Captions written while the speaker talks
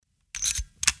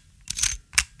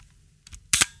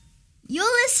You're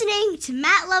listening to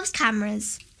Matt Loves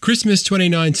Cameras. Christmas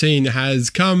 2019 has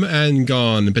come and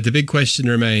gone, but the big question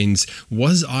remains,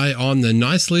 was I on the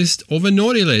nice list or the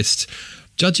naughty list?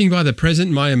 Judging by the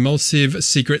present my Emulsive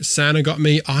Secret Santa got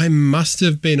me, I must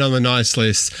have been on the nice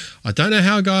list. I don't know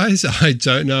how, guys. I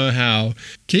don't know how.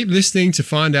 Keep listening to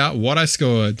find out what I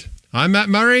scored. I'm Matt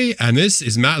Murray, and this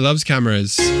is Matt Loves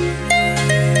Cameras.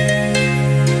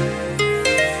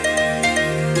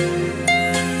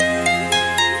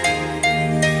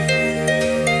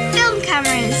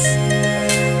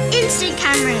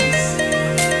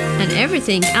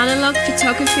 Everything analog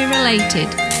photography related.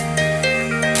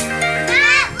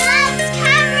 Matt Loves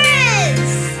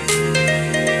Cameras!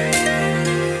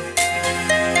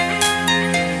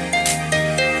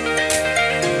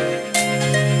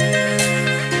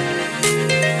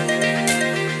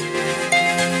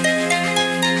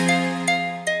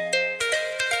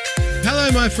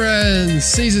 Hello, my friends.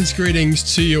 Season's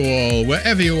greetings to you all,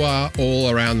 wherever you are, all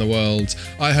around the world.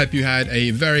 I hope you had a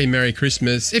very Merry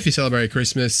Christmas, if you celebrate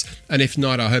Christmas, and if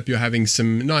not, I hope you're having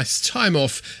some nice time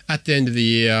off at the end of the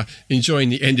year, enjoying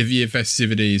the end of year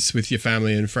festivities with your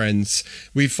family and friends.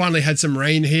 We've finally had some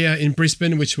rain here in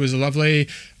Brisbane, which was lovely.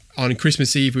 On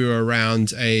Christmas Eve, we were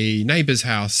around a neighbour's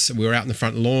house. We were out in the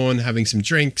front lawn having some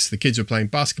drinks. The kids were playing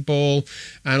basketball,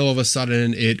 and all of a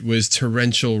sudden it was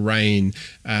torrential rain.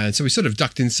 And so we sort of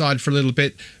ducked inside for a little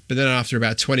bit, but then after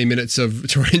about 20 minutes of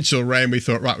torrential rain, we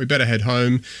thought, right, we better head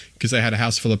home, because they had a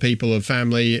house full of people, of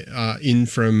family in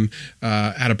from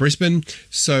out of Brisbane.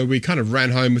 So we kind of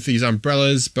ran home with these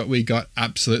umbrellas, but we got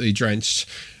absolutely drenched.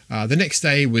 The next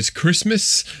day was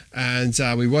Christmas, and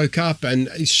we woke up and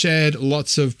shared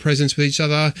lots of presents with each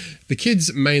other. The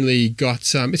kids mainly got,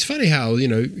 it's funny how,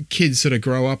 kids sort of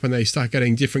grow up and they start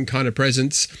getting different kind of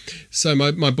presents. So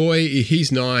my boy,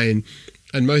 he's 9,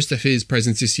 and most of his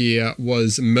presents this year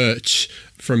was merch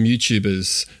from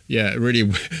YouTubers. Yeah,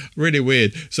 really, really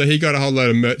weird. So he got a whole load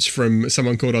of merch from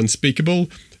someone called Unspeakable,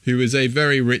 who is a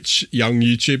very rich young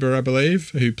YouTuber, I believe,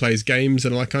 who plays games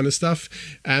and all that kind of stuff.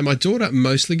 And my daughter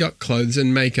mostly got clothes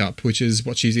and makeup, which is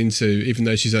what she's into, even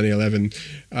though she's only 11.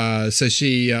 So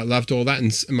she loved all that,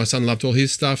 and my son loved all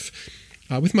his stuff.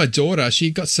 With my daughter,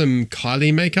 she got some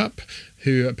Kylie makeup,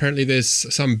 who apparently there's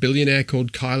some billionaire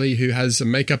called Kylie who has a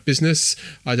makeup business.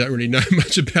 I don't really know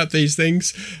much about these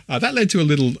things. That led to a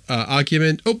little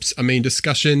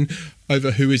discussion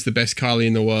over who is the best Kylie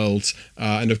in the world.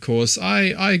 And of course,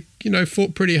 I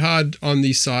fought pretty hard on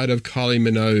the side of Kylie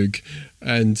Minogue.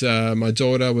 And my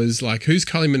daughter was like, who's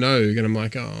Kylie Minogue? And I'm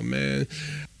like, oh man.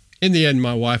 In the end,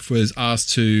 my wife was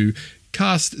asked to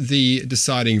cast the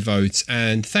deciding vote,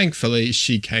 and thankfully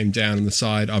she came down on the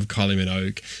side of Kylie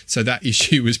Minogue, so that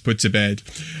issue was put to bed.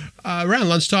 Around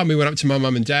lunchtime we went up to my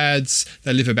mum and dad's.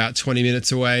 They live about 20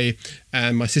 minutes away,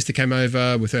 and my sister came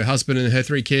over with her husband and her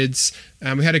 3 kids,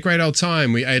 and we had a great old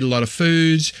time. We ate a lot of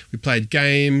food, we played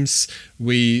games,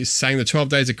 we sang the 12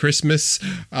 Days of Christmas,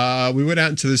 we went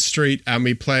out into the street and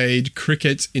we played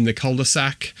cricket in the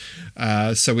cul-de-sac.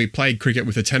 So we played cricket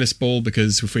with a tennis ball,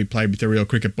 because if we played with a real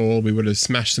cricket ball, we would have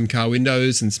smashed some car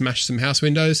windows and smashed some house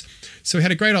windows. So we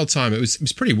had a great old time. It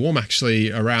was pretty warm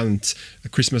actually around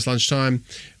Christmas lunchtime,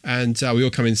 and we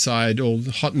all come inside all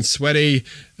hot and sweaty,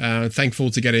 thankful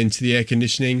to get into the air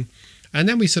conditioning. And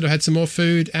then we sort of had some more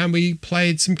food and we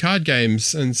played some card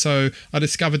games. And so I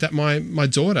discovered that my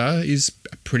daughter is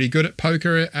pretty good at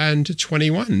poker and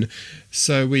 21.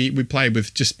 So we played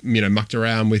with just, mucked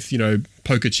around with,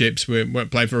 poker chips. We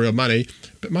weren't playing for real money.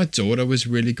 But my daughter was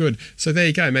really good. So there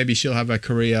you go. Maybe she'll have a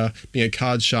career being a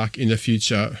card shark in the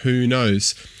future. Who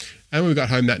knows? And when we got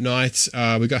home that night,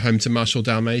 we got home to Marshall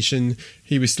Dalmatian.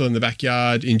 He was still in the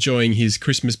backyard enjoying his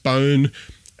Christmas bone.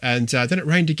 And then it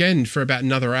rained again for about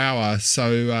another hour.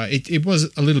 So it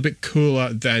was a little bit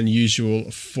cooler than usual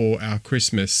for our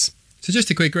Christmas. So just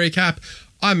a quick recap.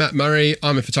 I'm Matt Murray.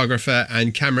 I'm a photographer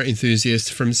and camera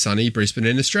enthusiast from sunny Brisbane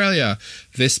in Australia.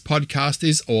 This podcast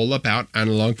is all about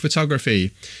analog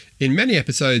photography. In many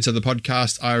episodes of the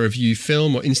podcast, I review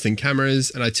film or instant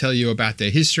cameras, and I tell you about their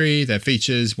history, their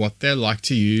features, what they're like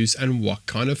to use, and what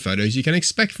kind of photos you can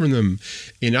expect from them.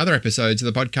 In other episodes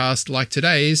of the podcast, like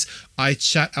today's, I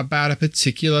chat about a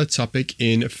particular topic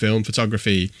in film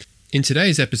photography. In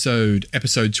today's episode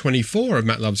 24 of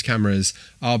Matt Loves Cameras,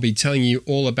 I'll be telling you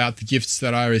all about the gifts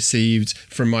that I received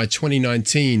from my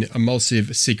 2019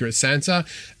 Emulsive Secret Santa,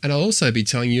 and I'll also be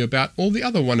telling you about all the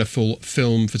other wonderful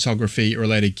film photography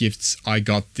related gifts I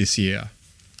got this year.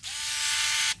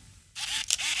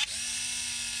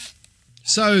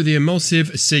 So, the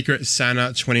Emulsive Secret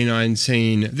Santa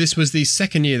 2019. This was the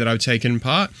second year that I've taken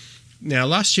part. Now,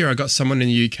 last year I got someone in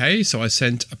the UK, so I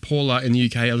sent Paula in the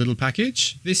UK a little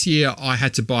package. This year I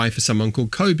had to buy for someone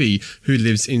called Kobe, who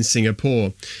lives in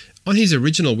Singapore. On his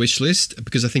original wish list,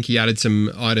 because I think he added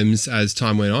some items as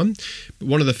time went on, but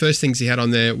one of the first things he had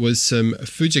on there was some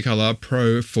Fujicolor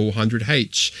Pro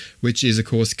 400H, which is, of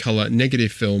course, color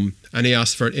negative film, and he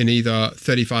asked for it in either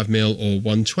 35mm or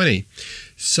 120.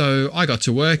 So I got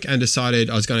to work and decided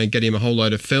I was going to get him a whole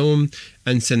load of film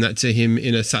and send that to him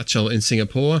in a satchel in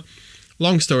Singapore.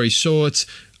 Long story short,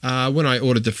 when I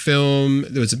ordered the film,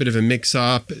 there was a bit of a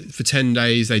mix-up. For 10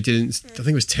 days, they didn't, I think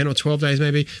it was 10 or 12 days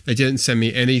maybe, they didn't send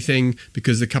me anything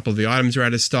because a couple of the items were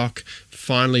out of stock.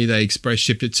 Finally, they express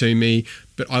shipped it to me,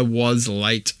 but I was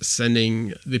late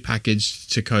sending the package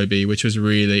to Kobe, which was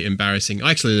really embarrassing.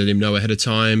 I actually let him know ahead of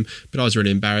time, but I was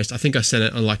really embarrassed. I think I sent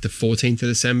it on like the 14th of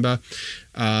December.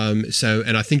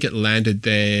 And I think it landed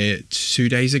there 2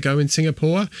 days ago in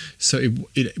Singapore. So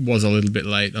it was a little bit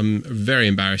late. I'm very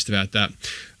embarrassed about that.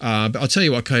 But I'll tell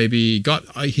you what Kobe got.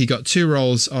 He got 2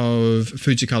 rolls of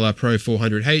Fujicolor Pro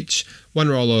 400H, 1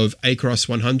 roll of Acros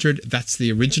 100. That's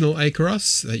the original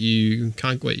Acros that you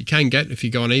can get if you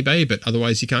go on eBay, but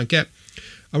otherwise you can't get.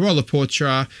 A roll of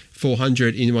Portra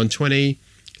 400 in 120,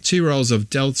 2 rolls of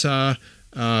Delta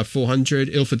 400,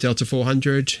 Ilford Delta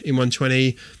 400 in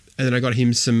 120, and then I got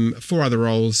him 4 other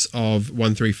rolls of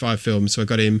 135 film. So I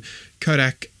got him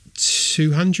Kodak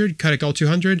 200, Kodak Gold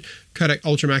 200, Kodak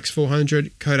Ultramax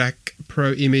 400, Kodak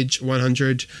Pro Image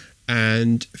 100,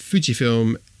 and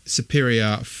Fujifilm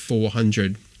Superior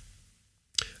 400.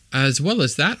 As well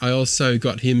as that, I also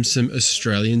got him some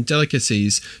Australian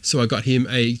delicacies. So I got him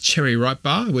a cherry ripe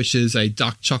bar, which is a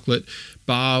dark chocolate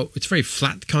bar. It's a very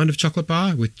flat kind of chocolate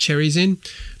bar with cherries in.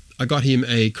 I got him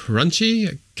a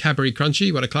Cadbury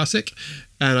Crunchy, what a classic.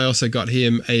 And I also got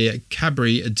him a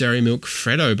Cadbury Dairy Milk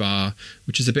Freddo bar,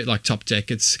 which is a bit like Top Deck.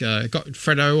 It's got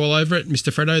Freddo all over it,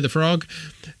 Mr. Freddo the frog.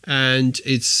 And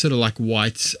it's sort of like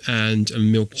white and a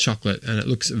milk chocolate, and it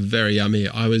looks very yummy.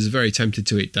 I was very tempted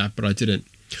to eat that, but I didn't.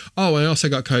 Oh, I also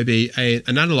got Kobe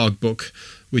an analog book,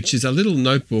 which is a little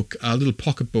notebook, a little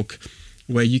pocket book,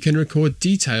 where you can record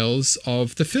details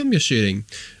of the film you're shooting.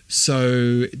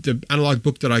 So the analog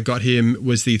book that I got him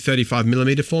was the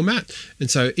 35mm format. And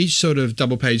so each sort of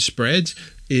double page spread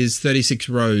is 36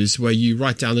 rows where you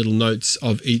write down little notes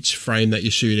of each frame that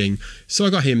you're shooting. So I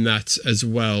got him that as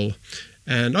well.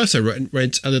 And I also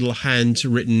wrote a little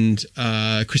handwritten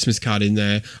Christmas card in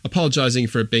there, apologising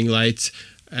for it being late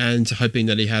and hoping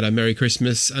that he had a Merry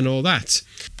Christmas and all that.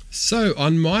 So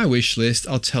on my wish list,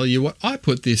 I'll tell you what I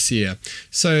put this year.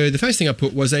 So the first thing I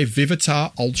put was a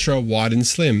Vivitar Ultra Wide and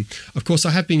Slim. Of course,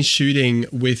 I have been shooting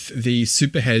with the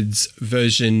Superheads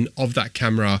version of that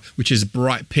camera, which is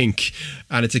bright pink.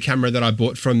 And it's a camera that I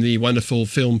bought from the wonderful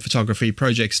film photography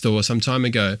project store some time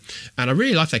ago. And I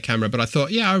really like that camera, but I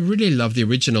thought, yeah, I really love the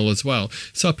original as well.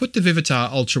 So I put the Vivitar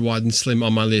Ultra Wide and Slim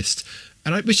on my list.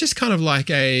 And it was just kind of like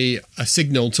a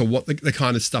signal to what the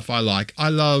kind of stuff I like. I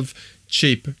love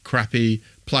cheap, crappy,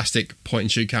 plastic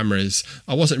point-and-shoot cameras.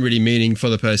 I wasn't really meaning for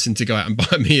the person to go out and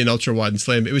buy me an ultra-wide and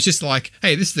slim. It was just like,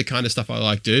 hey, this is the kind of stuff I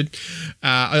like, dude.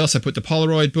 I also put the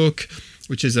Polaroid book,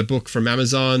 which is a book from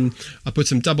Amazon. I put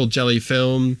some double jelly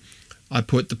film. I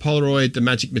put the Polaroid, the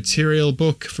Magic Material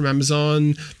book from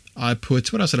Amazon. I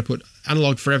put, what else did I put?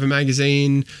 Analog Forever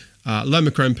magazine,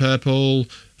 Lomachrome Purple,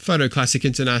 Photo Classic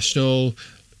International,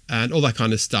 and all that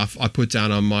kind of stuff I put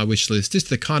down on my wish list. Just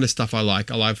the kind of stuff I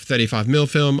like. I love 35mm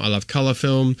film. I love color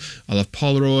film. I love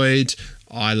Polaroid.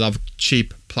 I love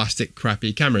cheap plastic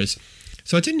crappy cameras.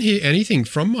 So I didn't hear anything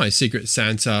from my Secret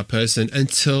Santa person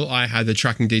until I had the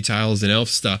tracking details in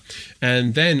Elfster.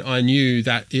 And then I knew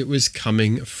that it was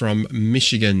coming from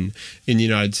Michigan in the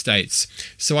United States.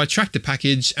 So I tracked the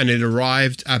package and it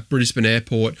arrived at Brisbane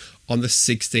Airport on the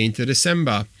 16th of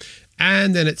December.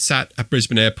 And then it sat at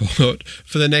Brisbane Airport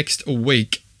for the next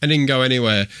week and didn't go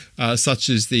anywhere, such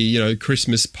as the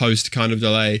Christmas post kind of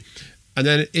delay. And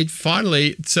then it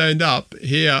finally turned up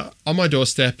here on my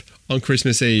doorstep on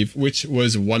Christmas Eve, which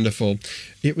was wonderful.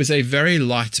 It was a very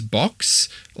light box,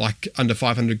 like under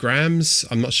 500 grams.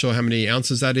 I'm not sure how many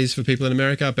ounces that is for people in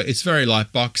America, but it's a very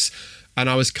light box. And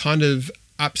I was kind of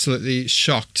absolutely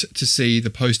shocked to see the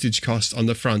postage cost on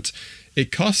the front.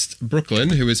 It cost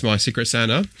Brooklyn, who is my Secret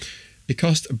Santa, it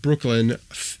cost Brooklyn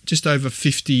just over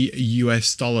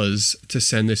 $50 to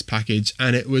send this package,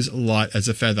 and it was light as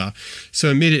a feather. So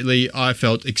immediately I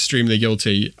felt extremely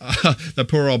guilty. The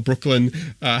poor old Brooklyn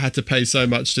had to pay so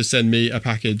much to send me a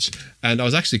package, and I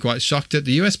was actually quite shocked at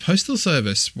the US Postal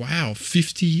Service. Wow,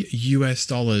 $50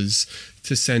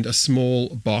 to send a small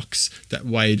box that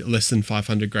weighed less than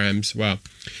 500 grams. Wow.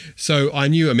 So I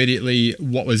knew immediately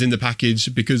what was in the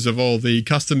package because of all the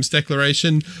customs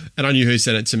declaration, and I knew who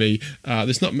sent it to me.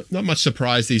 There's not much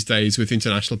surprise these days with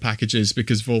international packages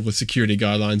because of all the security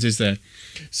guidelines, is there?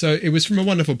 So it was from a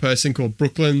wonderful person called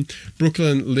Brooklyn.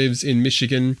 Brooklyn lives in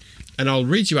Michigan, and I'll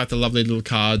read you out the lovely little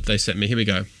card they sent me. Here we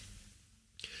go.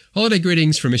 Holiday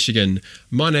greetings from Michigan.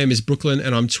 My name is Brooklyn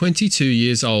and I'm 22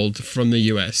 years old from the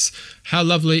US. How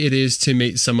lovely it is to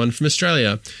meet someone from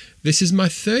Australia. This is my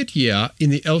third year in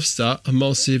the Elfster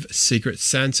Emulsive Secret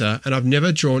Santa and I've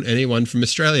never drawn anyone from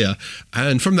Australia.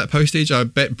 And from that postage, I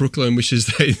bet Brooklyn wishes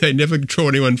they never draw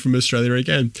anyone from Australia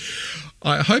again.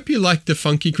 I hope you like the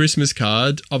funky Christmas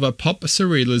card of a pop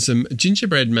surrealism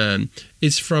gingerbread man.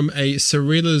 It's from a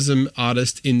surrealism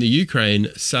artist in the Ukraine,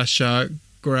 Sasha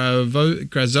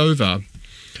Grazova,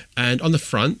 and on the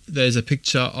front there's a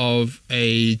picture of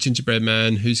a gingerbread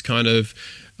man who's kind of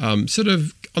sort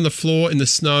of on the floor in the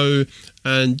snow,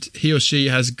 and he or she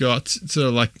has got sort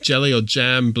of like jelly or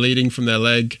jam bleeding from their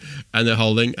leg, and they're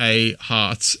holding a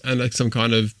heart and like some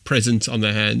kind of present on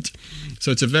their hand. So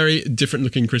it's a very different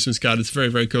looking Christmas card. It's very,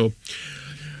 very cool.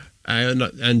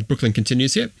 And Brooklyn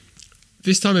continues here.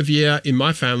 This time of year in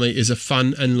my family is a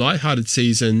fun and light-hearted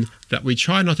season that we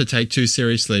try not to take too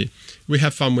seriously. We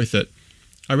have fun with it.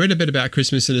 I read a bit about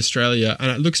Christmas in Australia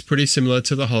and it looks pretty similar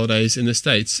to the holidays in the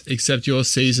States, except your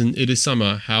season it is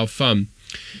summer. How fun.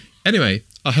 Anyway,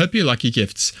 I hope you like your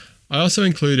gifts. I also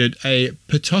included a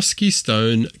Petoskey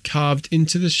stone carved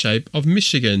into the shape of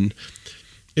Michigan.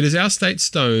 It is our state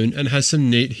stone and has some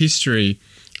neat history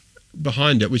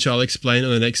behind it, which I'll explain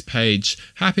on the next page.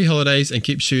 Happy holidays and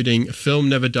keep shooting. Film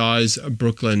never dies,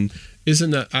 Brooklyn.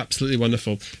 Isn't that absolutely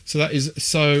wonderful? So that is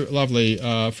so lovely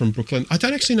from Brooklyn. I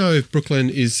don't actually know if Brooklyn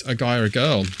is a guy or a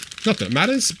girl. Not that it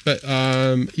matters, but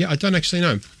yeah, I don't actually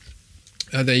know.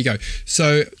 There you go.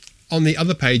 So on the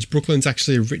other page, Brooklyn's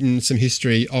actually written some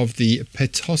history of the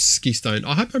Petoskey stone.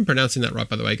 I hope I'm pronouncing that right,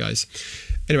 by the way, guys.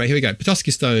 Anyway, here we go.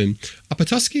 Petoskey stone. A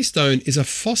Petoskey stone is a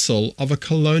fossil of a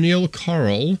colonial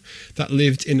coral that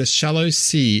lived in a shallow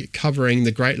sea covering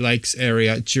the Great Lakes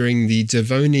area during the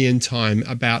Devonian time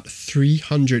about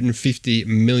 350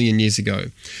 million years ago.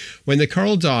 When the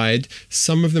coral died,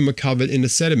 some of them were covered in the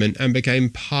sediment and became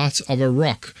part of a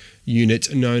rock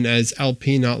unit known as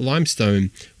alpina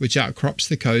limestone, which outcrops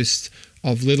the coast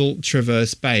of Little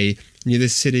Traverse Bay near the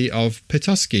city of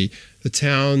Petoskey, the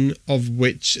town of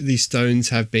which the stones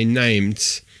have been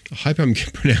named. I hope I'm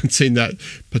pronouncing that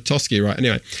Petoskey right.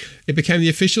 Anyway, it became the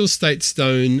official state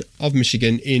stone of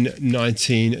Michigan in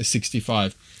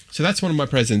 1965. So that's one of my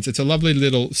presents. It's a lovely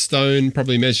little stone,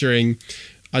 probably measuring,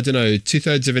 I don't know,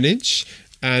 2/3 of an inch,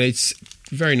 and it's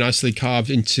very nicely carved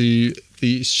into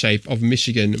the shape of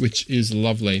Michigan, which is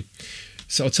lovely.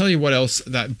 So I'll tell you what else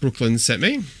that Brooklyn sent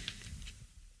me.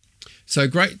 So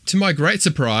great, to my great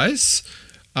surprise,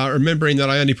 remembering that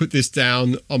I only put this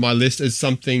down on my list as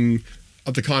something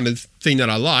of the kind of thing that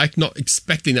I like, not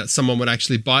expecting that someone would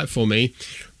actually buy it for me,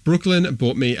 Brooklyn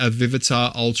bought me a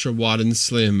Vivitar Ultra Wide and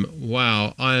Slim.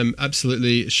 Wow, I am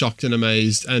absolutely shocked and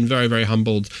amazed and very, very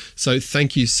humbled. So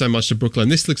thank you so much to Brooklyn.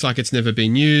 This looks like it's never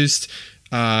been used.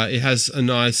 It has a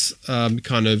nice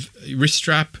kind of wrist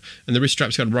strap, and the wrist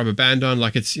strap's got a rubber band on,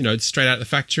 like it's, you know, it's straight out of the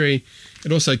factory.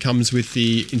 It also comes with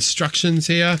the instructions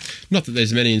here. Not that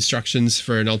there's many instructions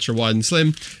for an ultra wide and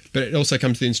slim, but it also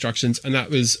comes with the instructions, and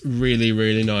that was really,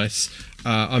 really nice.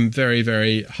 I'm very,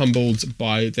 very humbled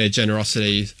by their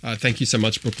generosity. Thank you so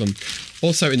much, Brooklyn.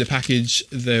 Also in the package,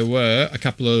 there were a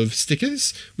couple of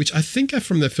stickers, which I think are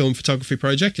from the film photography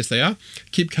project. Yes, they are.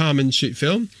 Keep calm and shoot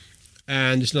film.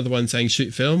 And just another one saying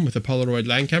shoot film with a Polaroid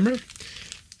land camera.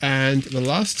 And the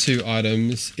last two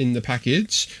items in the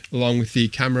package, along with the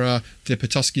camera, the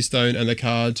Petoskey stone and the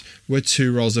card, were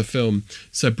 2 rolls of film.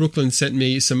 So Brooklyn sent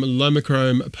me some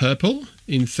Lomochrome purple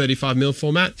in 35mm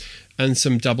format and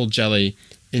some double jelly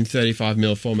in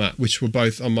 35mm format, which were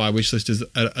both on my wish list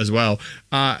as well.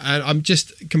 And I'm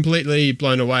just completely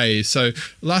blown away. So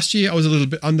last year I was a little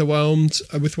bit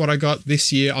underwhelmed with what I got.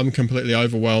 This year I'm completely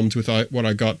overwhelmed with what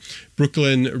I got.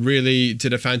 Brooklyn really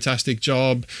did a fantastic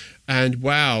job. And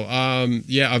wow,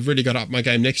 yeah, I've really got to up my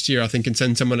game next year, I think, and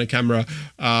send someone a camera.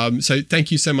 So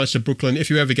thank you so much to Brooklyn. If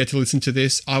you ever get to listen to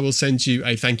this, I will send you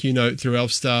a thank you note through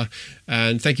Elfstar.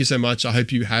 And thank you so much. I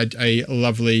hope you had a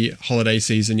lovely holiday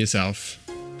season yourself.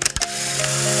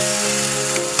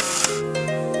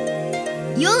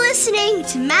 You're listening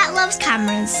to Matt Loves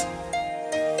Cameras.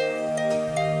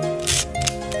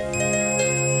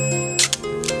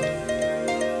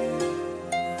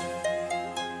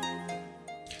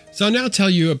 So I'll now tell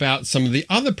you about some of the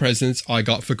other presents I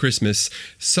got for Christmas.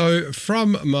 So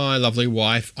from my lovely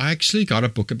wife, I actually got a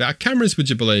book about cameras, would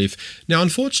you believe? Now,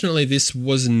 unfortunately, this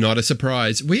was not a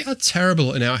surprise. We are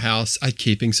terrible in our house at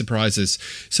keeping surprises.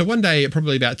 So one day,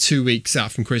 probably about 2 weeks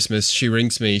out from Christmas, she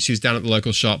rings me. She was down at the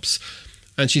local shops.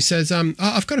 And she says,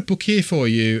 I've got a book here for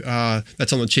you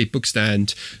that's on the cheap book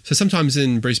stand. So sometimes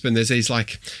in Brisbane, there's these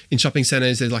in shopping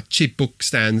centres, there's cheap book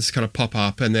stands kind of pop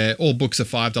up, and they're all books are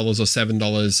 $5 or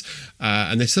 $7.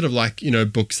 And they're sort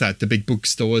of books that the big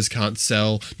bookstores can't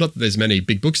sell. Not that there's many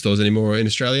big bookstores anymore in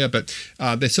Australia, but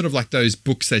they're sort of like those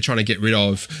books they're trying to get rid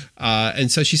of. And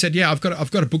so she said, I've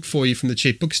got a book for you from the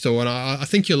cheap bookstore, and I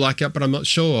think you'll like it, but I'm not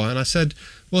sure. And I said,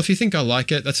 well, if you think I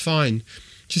like it, that's fine.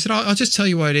 She said, I'll just tell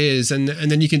you what it is, and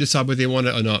then you can decide whether you want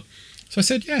it or not. So I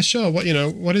said, yeah, sure. What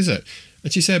is it?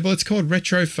 And she said, well, it's called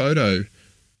Retro Photo,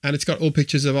 and it's got all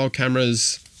pictures of old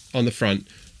cameras on the front.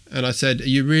 And I said,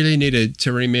 you really needed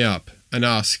to ring me up and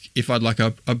ask if I'd like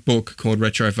a book called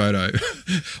Retro Photo.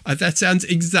 That sounds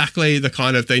exactly the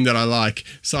kind of thing that I like.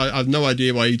 So I have no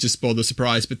idea why you just spoiled the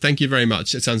surprise, but thank you very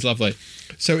much. It sounds lovely.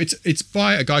 So it's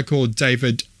by a guy called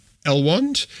David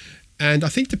Elwand. And I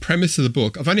think the premise of the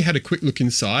book, I've only had a quick look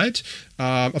inside.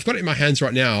 I've got it in my hands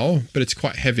right now, but it's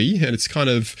quite heavy, and it's kind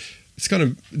of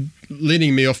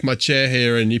leaning me off my chair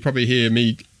here, and you probably hear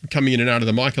me coming in and out of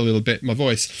the mic a little bit, my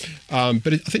voice. But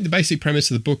I think the basic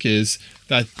premise of the book is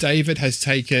that David has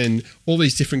taken all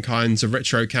these different kinds of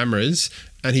retro cameras,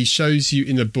 and he shows you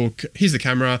in the book, here's the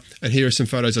camera, and here are some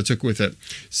photos I took with it.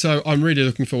 So I'm really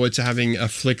looking forward to having a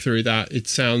flick through that. It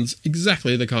sounds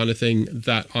exactly the kind of thing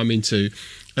that I'm into.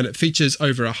 And it features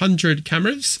over 100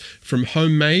 cameras, from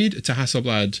homemade to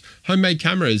Hasselblad. Homemade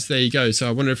cameras, there you go. So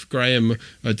I wonder if Graham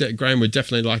would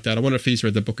definitely like that. I wonder if he's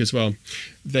read the book as well.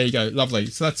 There you go, lovely.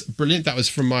 So that's brilliant. That was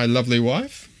from my lovely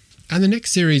wife. And the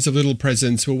next series of little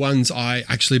presents were ones I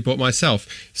actually bought myself.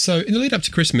 So in the lead up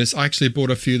to Christmas, I actually bought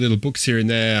a few little books here and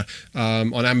there.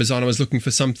 On Amazon, I was looking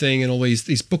for something, and all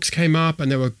these books came up,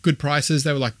 and they were good prices.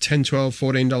 They were like $10, $12,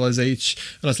 $14 each.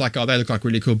 And I was like, they look like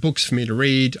really cool books for me to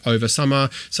read over summer.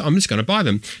 So I'm just going to buy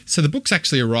them. So the books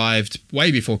actually arrived way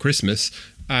before Christmas.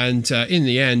 And in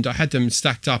the end, I had them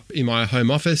stacked up in my home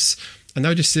office, and they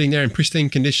were just sitting there in pristine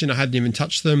condition. I hadn't even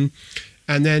touched them.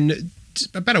 And then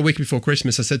about a week before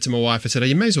Christmas, I said to my wife,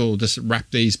 you may as well just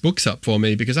wrap these books up for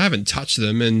me, because I haven't touched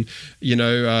them, and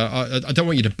I don't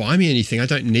want you to buy me anything. I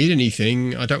don't need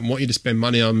anything. I don't want you to spend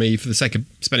money on me for the sake of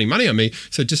spending money on me.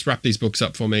 So just wrap these books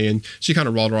up for me. And she kind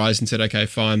of rolled her eyes and said, okay,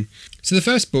 fine. So the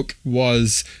first book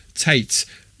was Tate,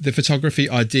 the Photography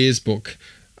Ideas book.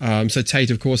 So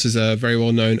Tate, of course, is a very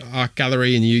well-known art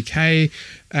gallery in the UK.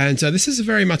 And this is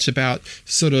very much about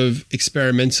sort of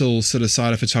experimental sort of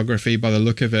side of photography by the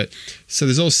look of it. So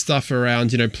there's all stuff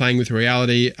around, playing with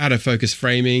reality, out-of-focus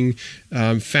framing,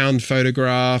 found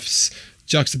photographs,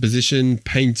 juxtaposition,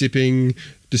 paint dipping,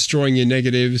 destroying your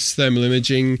negatives, thermal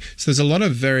imaging. So there's a lot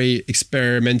of very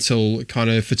experimental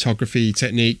kind of photography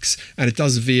techniques, and it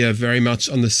does veer very much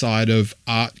on the side of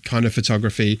art kind of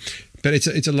photography. But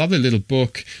it's a lovely little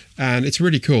book, and it's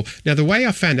really cool. Now, the way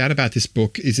I found out about this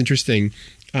book is interesting.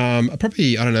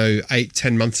 Probably,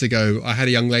 8-10 months ago, I had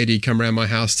a young lady come around my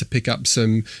house to pick up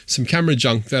some camera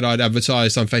junk that I'd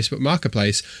advertised on Facebook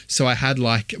Marketplace. So I had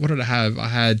what did I have? I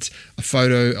had a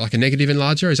photo, like a negative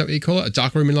enlarger, is that what you call it? A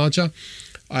darkroom enlarger.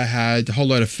 I had a whole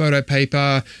load of photo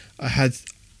paper. I had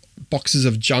boxes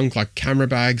of junk like camera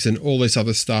bags and all this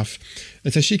other stuff.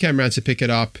 And so she came around to pick it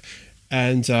up.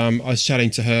 And I was chatting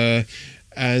to her,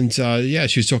 and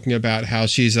she was talking about how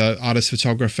she's an artist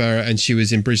photographer, and she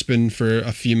was in Brisbane for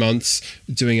a few months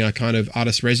doing a kind of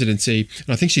artist residency.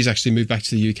 And I think she's actually moved back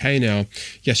to the UK now.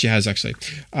 Yes, she has actually.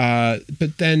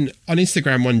 But then on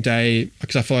Instagram one day,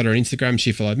 because I followed her on Instagram,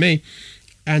 she followed me.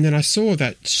 And then I saw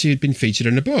that she had been featured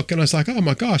in a book, and I was like, oh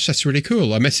my gosh, that's really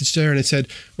cool. I messaged her and I said,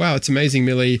 wow, it's amazing,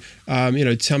 Millie.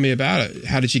 Tell me about it.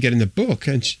 How did you get in the book?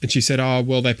 And she said, oh,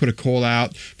 well, they put a call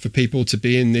out for people to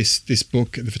be in this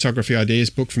book, the Photography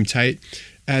Ideas book from Tate.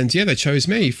 And yeah, they chose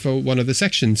me for one of the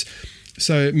sections.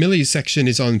 So Millie's section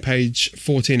is on page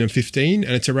 14 and 15,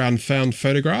 and it's around found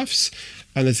photographs.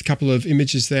 And there's a couple of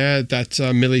images there that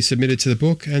Millie submitted to the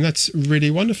book, and that's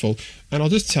really wonderful. And I'll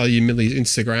just tell you Millie's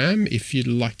Instagram if you'd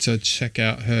like to check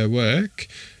out her work.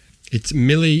 It's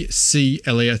Millie C.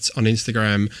 Elliott on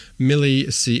Instagram, Millie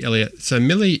C. Elliott. So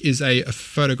Millie is a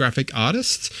photographic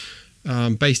artist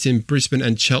based in Brisbane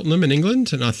and Cheltenham in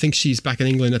England, and I think she's back in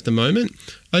England at the moment,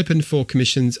 open for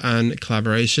commissions and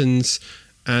collaborations.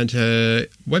 And her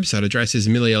website address is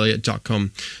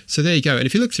millieelliott.com. So there you go. And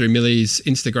if you look through Millie's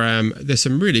Instagram, there's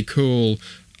some really cool,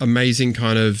 amazing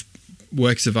kind of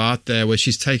works of art there where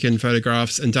she's taken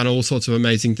photographs and done all sorts of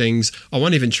amazing things. I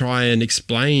won't even try and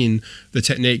explain the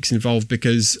techniques involved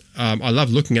because I love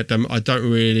looking at them. I don't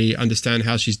really understand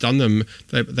how she's done them.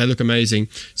 They look amazing.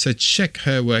 So check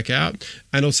her work out,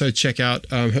 and also check out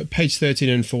her page 13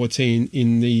 and 14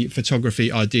 in the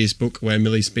Photography Ideas book where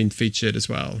Millie's been featured as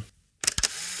well.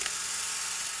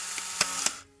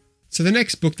 So the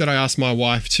next book that I asked my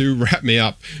wife to wrap me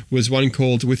up was one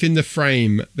called Within the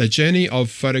Frame, The Journey of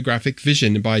Photographic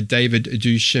Vision by David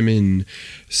Duchemin.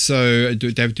 So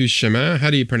David Duchemin, how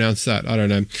do you pronounce that? I don't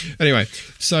know. Anyway,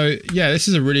 so yeah, this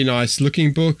is a really nice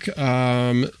looking book.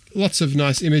 Lots of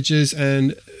nice images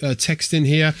and text in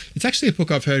here. It's actually a book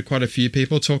I've heard quite a few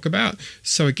people talk about.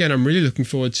 So again, I'm really looking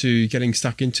forward to getting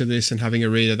stuck into this and having a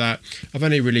read of that. I've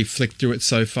only really flicked through it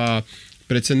so far,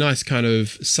 but it's a nice kind of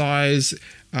size.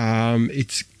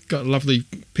 It's got a lovely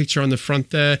picture on the front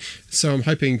there, so I'm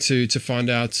hoping to find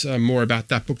out more about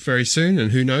that book very soon,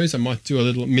 and who knows, I might do a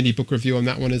little mini book review on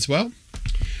that one as well.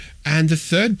 And the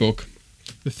third book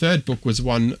was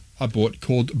one I bought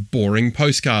called Boring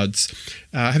Postcards.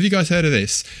 Have you guys heard of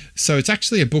this? So it's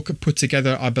actually a book put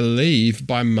together, I believe,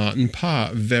 by Martin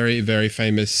Parr, very, very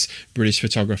famous British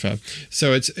photographer.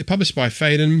 So it's published by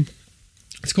Faden.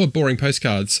 It's called Boring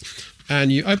Postcards. And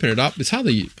you open it up, I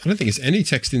don't think there's any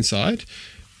text inside,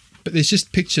 but there's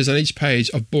just pictures on each page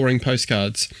of boring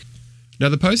postcards. Now,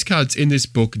 the postcards in this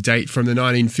book date from the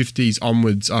 1950s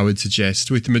onwards, I would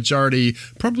suggest, with the majority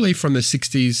probably from the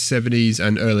 60s, 70s,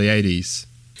 and early 80s.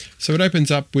 So it opens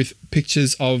up with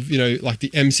pictures of, like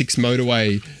the M6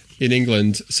 motorway in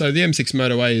England. So the M6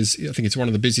 motorway I think it's one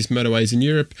of the busiest motorways in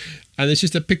Europe. And there's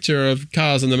just a picture of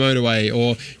cars on the motorway,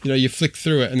 or, you flick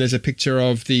through it and there's a picture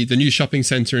of the new shopping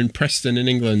centre in Preston in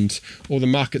England, or the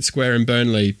Market Square in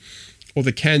Burnley, or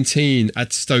the canteen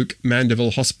at Stoke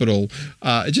Mandeville Hospital.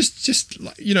 Just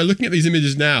looking at these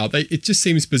images now, it just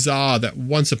seems bizarre that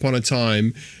once upon a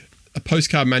time, a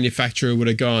postcard manufacturer would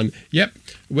have gone, yep,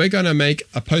 we're going to make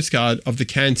a postcard of the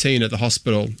canteen at the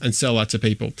hospital and sell that to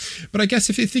people. But I guess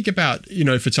if you think about,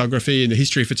 photography and the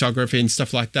history of photography and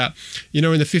stuff like that, in the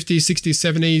 50s, 60s,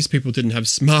 70s, people didn't have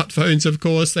smartphones, of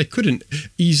course. They couldn't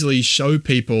easily show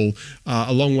people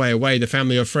a long way away, the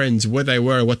family or friends, where they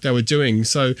were, what they were doing.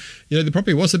 So, there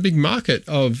probably was a big market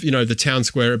of, the town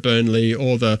square at Burnley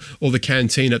or the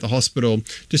canteen at the hospital,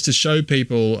 just to show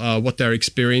people what they're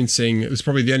experiencing. It was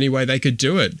probably the only way they could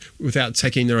do it without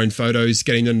taking their own photos,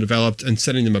 getting them developed and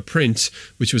sending them a print,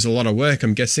 which was a lot of work,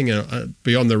 I'm guessing,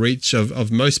 beyond the reach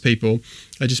of most people.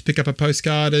 I just pick up a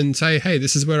postcard and say, hey,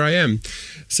 this is where I am.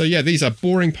 So yeah, these are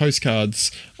boring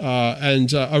postcards,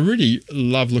 and I really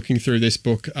love looking through this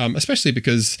book, especially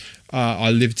because I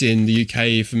lived in the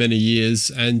UK for many years,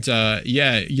 and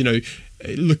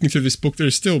looking through this book, there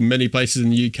are still many places in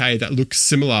the UK that look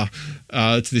similar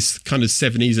to this kind of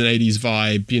 70s and 80s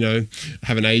vibe,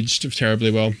 haven't aged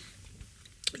terribly well.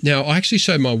 Now, I actually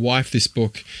showed my wife this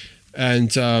book,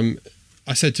 and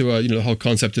I said to her, the whole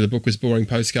concept of the book was boring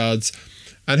postcards,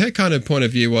 and her kind of point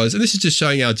of view was, and this is just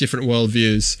showing our different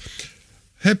worldviews,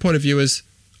 her point of view was,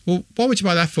 well, what would you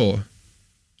buy that for?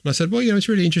 And I said, well, it's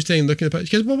really interesting looking at the postcard.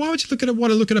 She goes, well, why would you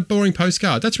want to look at a boring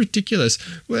postcard? That's ridiculous.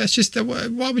 Well, that's just,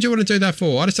 why would you want to do that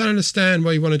for? I just don't understand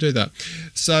why you want to do that.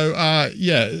 So,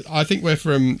 I think we're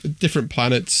from different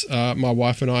planets, my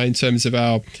wife and I, in terms of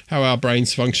how our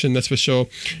brains function, that's for sure.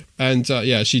 And,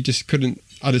 she just couldn't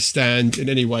understand in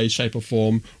any way, shape or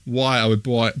form why I would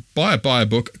buy a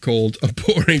book called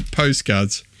Boring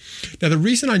Postcards. Now, the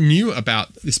reason I knew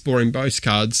about this Boring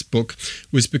Postcards book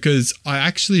was because I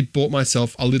actually bought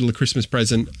myself a little Christmas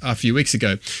present a few weeks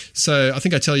ago. So I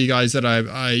think I tell you guys that I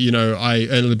earn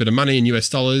a little bit of money in US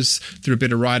dollars through a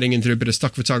bit of writing and through a bit of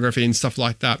stock photography and stuff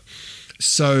like that.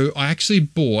 So I actually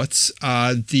bought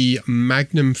the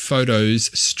Magnum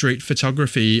Photos Street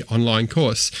Photography online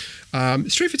course.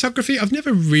 Street photography, I've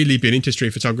never really been into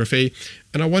street photography,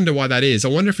 and I wonder why that is. I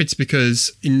wonder if it's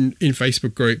because in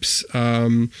Facebook groups,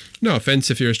 no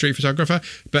offense if you're a street photographer,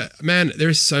 but man, there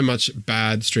is so much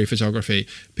bad street photography.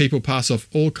 People pass off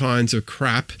all kinds of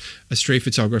crap as street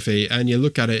photography, and you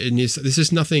look at it and there's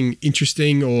just nothing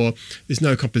interesting, or there's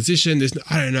no composition.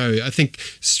 I don't know. I think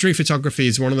street photography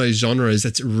is one of those genres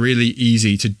that's really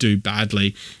easy to do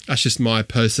badly. That's just my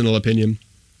personal opinion.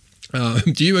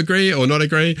 Do you agree or not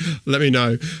agree? Let me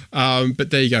know. But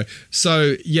there you go.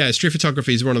 So yeah, street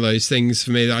photography is one of those things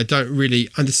for me that I don't really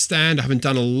understand. I haven't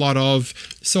done a lot of.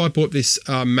 So I bought this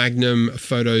Magnum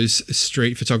Photos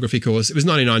Street Photography course. It was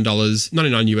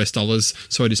 $99 US dollars.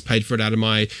 So I just paid for it out of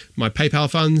my PayPal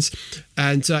funds.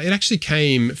 And it actually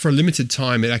came, for a limited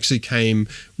time, it actually came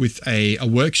with a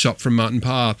workshop from Martin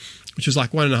Parr. which was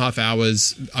like 1.5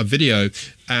 hours of video,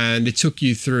 and it took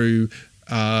you through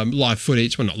live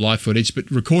footage, well, not live footage, but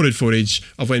recorded footage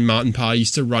of when Martin Parr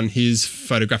used to run his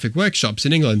photographic workshops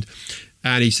in England.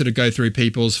 And he sort of go through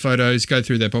people's photos, go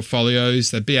through their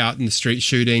portfolios, they'd be out in the street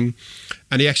shooting.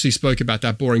 And he actually spoke about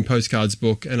that Boring Postcards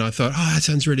book. And I thought, oh, that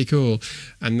sounds really cool.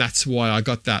 And that's why I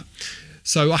got that.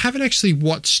 So I haven't actually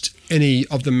watched any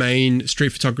of the main street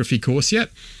photography course yet.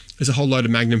 There's a whole load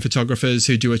of Magnum photographers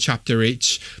who do a chapter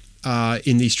each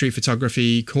in the street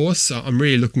photography course. I'm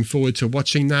really looking forward to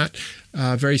watching that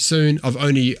very soon. I've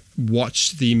only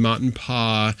watched the Martin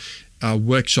Parr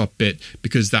workshop bit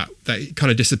because that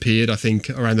kind of disappeared, I think,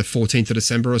 around the 14th of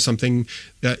December or something.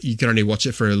 That you could only watch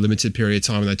it for a limited period of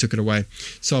time and they took it away.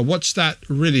 So I watched that,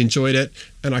 really enjoyed it,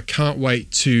 and I can't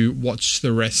wait to watch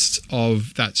the rest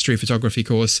of that street photography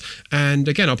course. And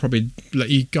again, I'll probably let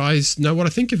you guys know what I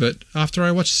think of it after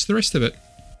I watch the rest of it.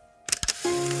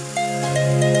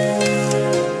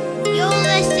 You're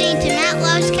listening to Matt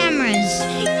Loves Cameras.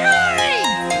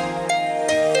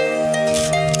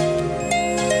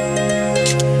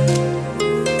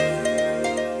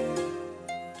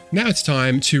 Now it's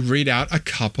time to read out a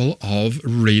couple of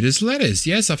readers' letters.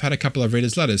 Yes, I've had a couple of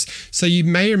readers' letters. So you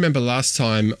may remember last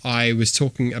time I was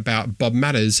talking about Bob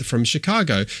Matters from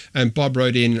Chicago, and Bob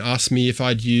wrote in and asked me if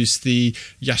I'd used the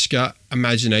Yashica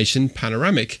Imagination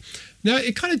Panoramic. Now,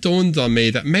 it kind of dawned on me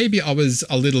that maybe I was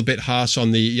a little bit harsh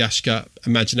on the Yashica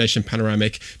Imagination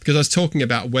Panoramic because I was talking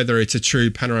about whether it's a true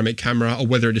panoramic camera or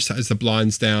whether it just has the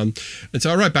blinds down. And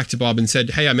so I wrote back to Bob and said,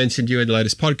 hey, I mentioned you in the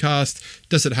latest podcast.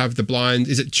 Does it have the blinds?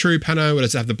 Is it true pano or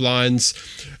does it have the blinds?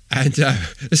 And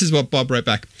this is what Bob wrote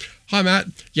back. Hi, Matt.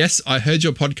 Yes, I heard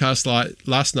your podcast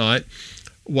last night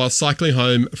while cycling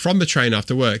home from the train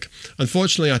after work.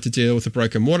 Unfortunately, I had to deal with a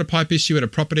broken water pipe issue at a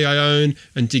property I own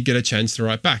and did get a chance to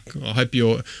write back. I hope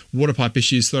your water pipe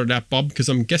issue is sorted out, Bob, because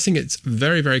I'm guessing it's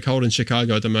very, very cold in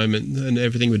Chicago at the moment and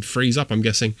everything would freeze up, I'm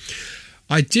guessing.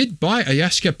 I did buy a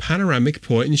Yashica panoramic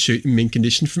point and shoot in mint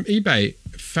condition from eBay.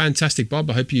 Fantastic, Bob.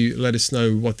 I hope you let us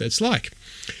know what that's like.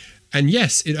 And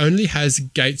yes, it only has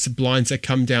gates blinds that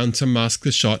come down to mask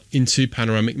the shot into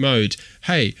panoramic mode.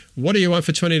 Hey, what do you want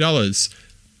for $20?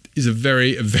 Is a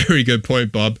very, very good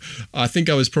point, Bob. I think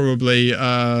I was probably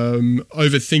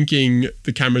overthinking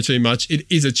the camera too much. It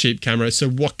is a cheap camera, so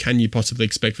what can you possibly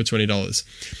expect for $20?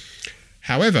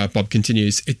 However, Bob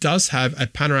continues, it does have a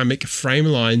panoramic frame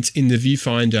lines in the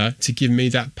viewfinder to give me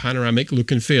that panoramic look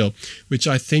and feel, which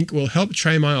I think will help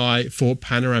train my eye for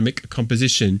panoramic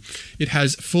composition. It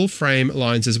has full frame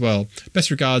lines as well.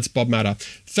 Best regards, Bob Matter.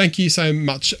 Thank you so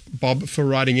much, Bob, for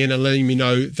writing in and letting me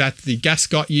know that the gas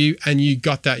got you and you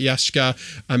got that Yashica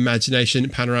Imagination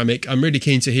Panoramic. I'm really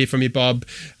keen to hear from you, Bob,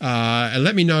 and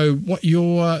let me know what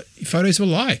your photos were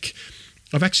like.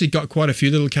 I've actually got quite a few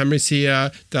little cameras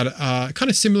here that are kind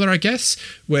of similar, I guess,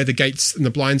 where the gates and the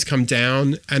blinds come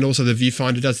down and also the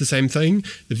viewfinder does the same thing.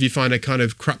 The viewfinder kind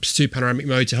of crops to panoramic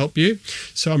mode to help you.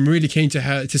 So I'm really keen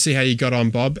to see how you got on,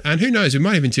 Bob. And who knows, we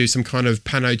might even do some kind of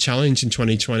pano challenge in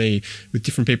 2020 with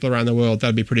different people around the world.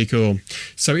 That'd be pretty cool.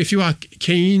 So if you are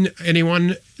keen,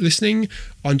 anyone listening,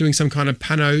 on doing some kind of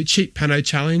cheap pano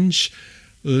challenge,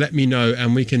 let me know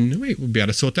and we'll be able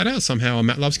to sort that out somehow on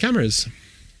Matt Loves Cameras.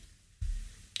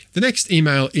 The next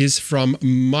email is from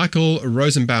Michael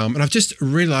Rosenbaum, and I've just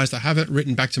realised I haven't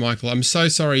written back to Michael. I'm so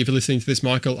sorry if you're listening to this,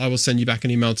 Michael. I will send you back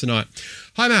an email tonight.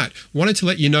 Hi, Matt. Wanted to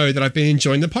let you know that I've been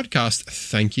enjoying the podcast.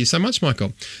 Thank you so much,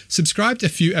 Michael. Subscribed a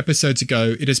few episodes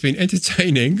ago. It has been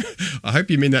entertaining. I hope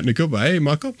you mean that in a good way,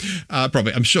 Michael.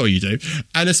 Probably. I'm sure you do.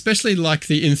 And especially like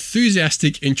the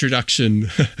enthusiastic introduction.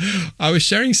 I was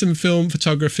sharing some film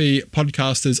photography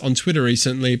podcasters on Twitter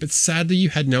recently, but sadly you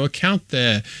had no account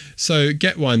there. So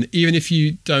get one, even if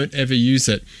you don't ever use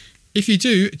it. If you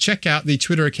do, check out the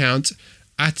Twitter account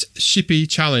at Shippy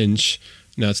Challenge.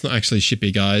 No, it's not actually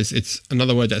Shippy, guys. It's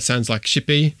another word that sounds like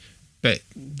Shippy, but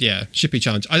yeah, Shippy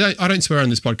Challenge. I don't swear on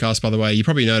this podcast, by the way. You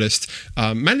probably noticed,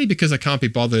 mainly because I can't be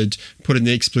bothered putting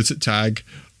the explicit tag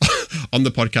on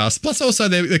the podcast. Plus, also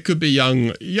there could be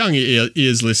young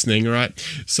ears listening, right?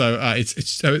 So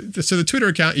so the Twitter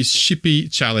account is Shippy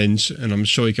Challenge, and I'm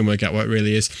sure you can work out what it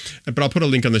really is. But I'll put a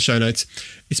link on the show notes.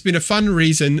 It's been a fun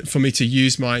reason for me to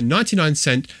use my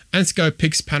 99-cent Ansco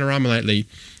Pix Panorama lately.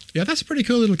 Yeah, that's a pretty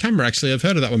cool little camera, actually. I've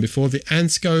heard of that one before, the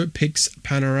Ansco Pix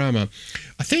Panorama.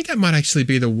 I think that might actually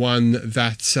be the one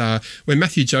that when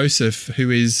Matthew Joseph, who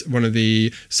is one of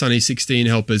the Sunny 16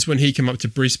 helpers, when he came up to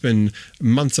Brisbane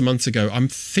months and months ago, I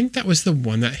think that was the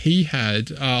one that he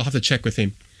had. I'll have to check with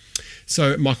him.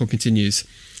 So Michael continues,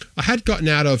 I had gotten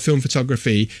out of film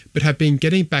photography, but have been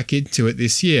getting back into it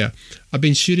this year. I've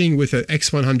been shooting with an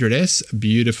X100S,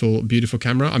 beautiful, beautiful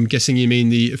camera. I'm guessing you mean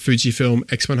the Fujifilm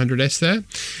X100S there,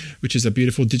 which is a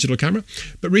beautiful digital camera.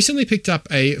 But recently picked up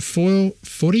a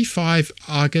 45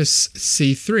 Argus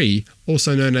C3,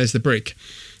 also known as the Brick,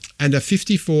 and a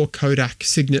 54 Kodak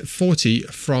Signet 40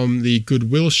 from the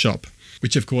Goodwill shop,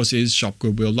 which of course is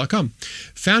shopgoodwill.com.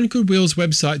 Found Goodwill's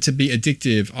website to be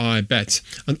addictive, I bet.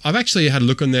 And I've actually had a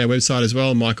look on their website as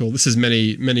well, Michael. This is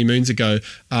many, many moons ago.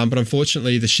 But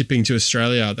unfortunately, the shipping to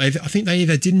Australia, I think they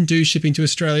either didn't do shipping to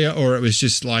Australia or it was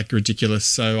just like ridiculous.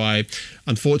 So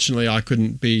unfortunately, I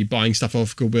couldn't be buying stuff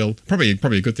off Goodwill. Probably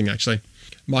a good thing, actually.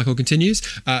 Michael continues,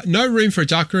 no room for a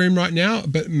darkroom right now,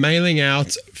 but mailing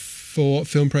out for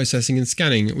film processing and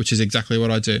scanning, which is exactly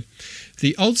what I do.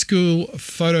 The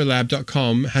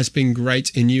oldschoolphotolab.com has been great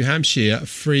in New Hampshire,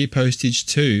 free postage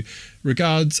too.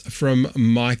 Regards from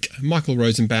Michael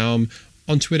Rosenbaum.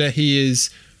 On Twitter, he is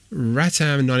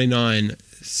Ratam99.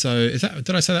 So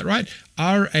did I say that right?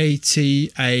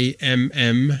 RATAMM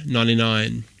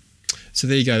 99. So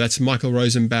there you go. That's Michael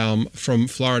Rosenbaum from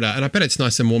Florida. And I bet it's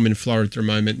nice and warm in Florida at the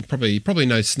moment. Probably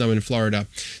no snow in Florida.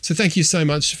 So thank you so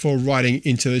much for writing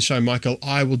into the show, Michael.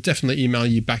 I will definitely email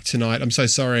you back tonight. I'm so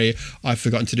sorry I've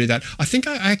forgotten to do that. I think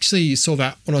I actually saw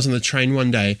that when I was on the train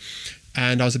one day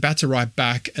and I was about to write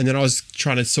back and then I was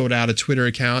trying to sort out a Twitter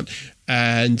account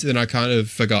and then I kind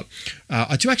of forgot.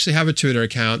 I do actually have a Twitter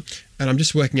account and I'm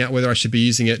just working out whether I should be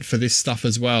using it for this stuff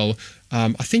as well.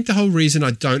 I think the whole reason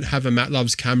I don't have a Matt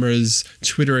Loves Cameras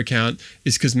Twitter account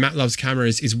is because Matt Loves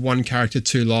Cameras is one character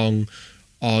too long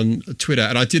on Twitter.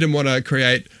 And I didn't want to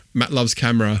create Matt Loves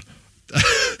Camera.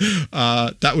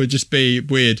 That would just be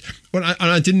weird. And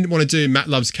I didn't want to do Matt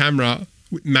Loves Camera,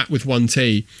 Matt with one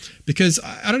T. Because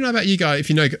I don't know about you guys, if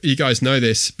you guys know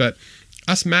this, but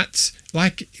us Matts,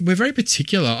 we're very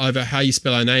particular over how you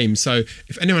spell our name. So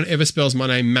if anyone ever spells my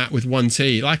name Matt with one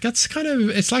T, it's kind of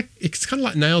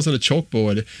like nails on a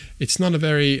chalkboard. It's not a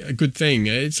very good thing.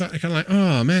 It's kind of like,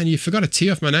 oh man, you forgot a T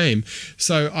off my name.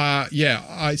 So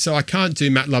so I can't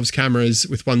do Matt Loves Cameras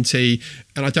with one T,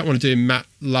 and I don't want to do Matt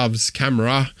Loves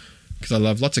Camera because I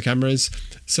love lots of cameras.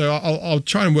 So I'll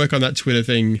try and work on that Twitter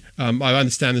thing. I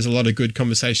understand there's a lot of good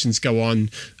conversations go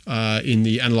on in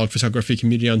the analog photography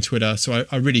community on Twitter. So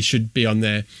I really should be on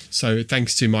there. So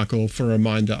thanks to Michael for a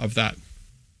reminder of that.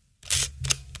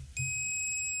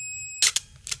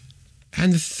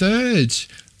 And the third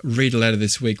reader letter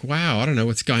this week. Wow, I don't know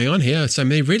what's going on here. So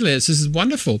many reader letters. This is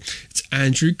wonderful. It's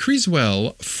Andrew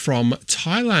Criswell from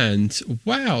Thailand.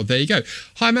 Wow, there you go.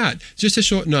 Hi, Matt. Just a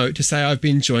short note to say I've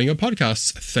been enjoying your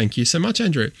podcasts. Thank you so much,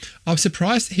 Andrew. I was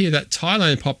surprised to hear that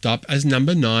Thailand popped up as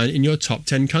number 9 in your top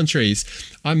 10 countries.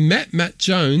 I met Matt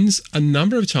Jones a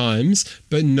number of times,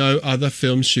 but no other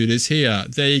film shooters here.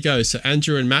 There you go. So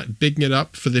Andrew and Matt bigging it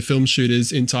up for the film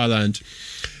shooters in Thailand.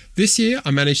 This year,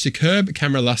 I managed to curb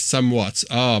camera lust somewhat.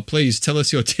 Oh, please tell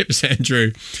us your tips,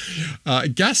 Andrew.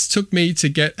 Gas took me to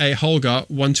get a Holga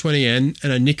 120N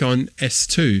and a Nikon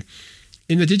S2.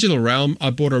 In the digital realm, I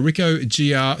bought a Ricoh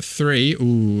GR3.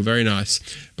 Ooh, very nice.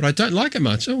 But I don't like it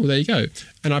much. Oh, there you go.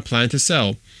 And I plan to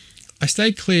sell. I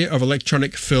stayed clear of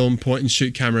electronic film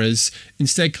point-and-shoot cameras,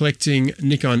 instead collecting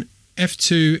Nikon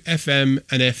F2, FM,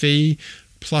 and FE,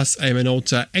 plus a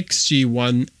Minolta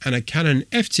XG1 and a Canon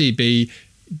FTB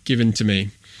given to me.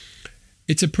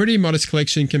 It's a pretty modest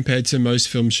collection compared to most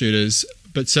film shooters,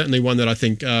 but certainly one that I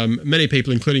think many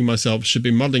people, including myself, should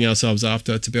be modelling ourselves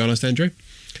after, to be honest, Andrew.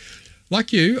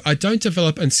 Like you, I don't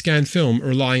develop and scan film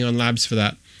relying on labs for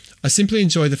that. I simply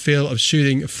enjoy the feel of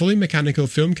shooting fully mechanical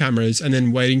film cameras and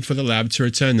then waiting for the lab to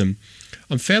return them.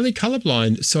 I'm fairly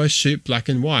colourblind, so I shoot black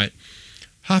and white.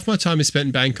 Half my time is spent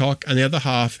in Bangkok and the other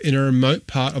half in a remote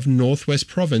part of Northwest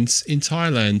Province in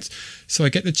Thailand. So I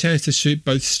get the chance to shoot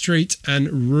both street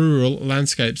and rural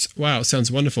landscapes. Wow,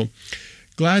 sounds wonderful.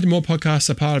 Glad more podcasts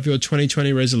are part of your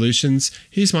 2020 resolutions.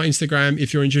 Here's my Instagram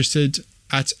if you're interested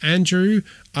at Andrew_MHS.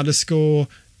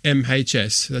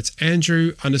 That's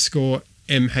Andrew_MHS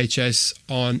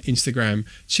on Instagram.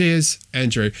 Cheers,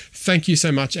 Andrew. Thank you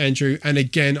so much, Andrew. And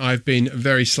again, I've been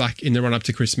very slack in the run up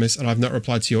to Christmas and I've not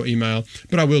replied to your email,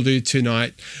 but I will do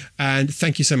tonight. And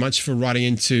thank you so much for writing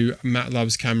into Matt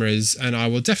Loves Cameras, and I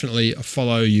will definitely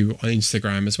follow you on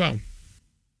Instagram as well.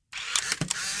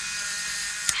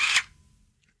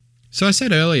 So I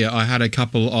said earlier I had a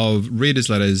couple of readers'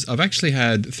 letters. I've actually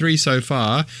had 3 so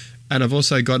far, and I've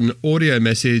also got an audio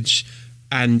message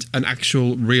and an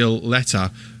actual real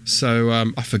letter. So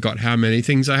I forgot how many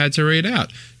things I had to read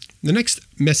out. The next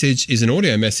message is an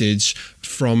audio message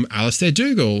from Alistair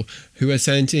Dougal, who has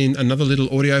sent in another little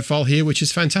audio file here, which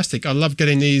is fantastic. I love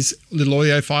getting these little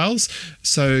audio files.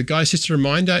 So guys, just a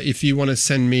reminder, if you want to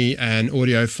send me an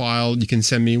audio file, you can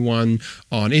send me one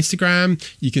on Instagram.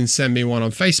 You can send me one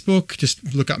on Facebook.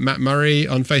 Just look up Matt Murray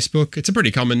on Facebook. It's a pretty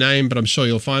common name, but I'm sure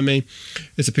you'll find me.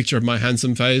 It's a picture of my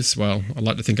handsome face. Well, I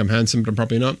like to think I'm handsome, but I'm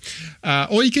probably not.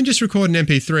 Or you can just record an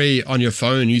MP3 on your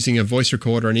phone using a voice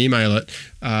recorder and email it.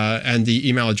 And the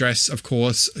email address, of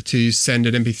course, to send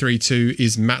an MP3 to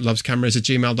is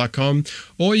mattlovescameras@gmail.com.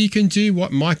 Or you can do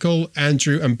what Michael,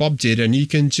 Andrew, and Bob did, and you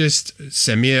can just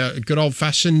send me a good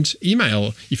old-fashioned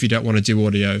email if you don't want to do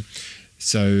audio.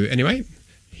 So anyway,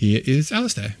 here is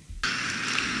Alistair.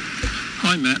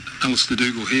 Hi Matt, Alistair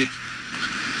Dougal here.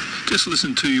 Just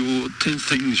listen to your 10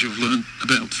 things you've learned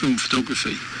about film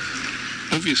photography.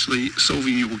 Obviously,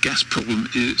 solving your gas problem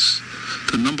is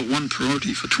the number one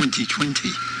priority for 2020.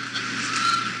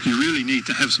 You really need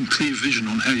to have some clear vision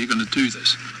on how you're going to do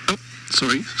this. Oh,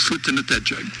 sorry, slipped in a dad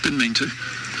joke. Didn't mean to.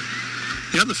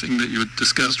 The other thing that you had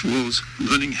discussed was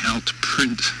learning how to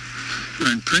print your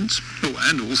own prints,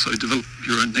 and also develop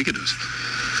your own negatives.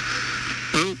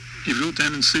 Well, if you're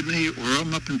down in Sydney or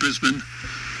I'm up in Brisbane,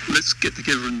 let's get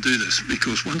together and do this,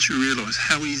 because once you realise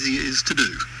how easy it is to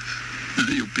do,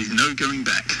 there'll be no going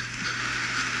back.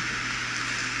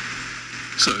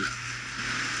 So,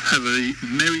 have a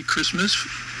Merry Christmas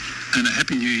and a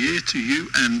Happy New Year to you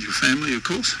and your family, of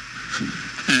course.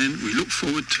 And we look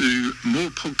forward to more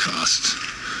podcasts.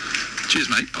 Cheers,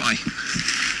 mate. Bye.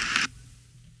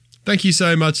 Thank you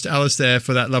so much to Alistair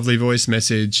for that lovely voice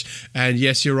message. And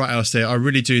yes, you're right, Alistair. I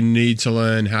really do need to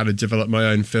learn how to develop my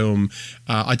own film.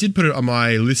 I did put it on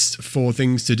my list for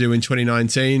things to do in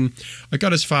 2019. I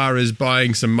got as far as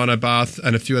buying some monobath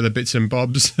and a few other bits and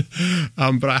bobs,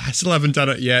 but I still haven't done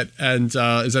it yet. And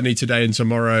it's only today and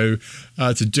tomorrow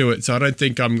to do it. So I don't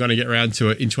think I'm going to get around to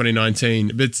it in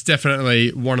 2019. But it's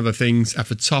definitely one of the things at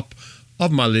the top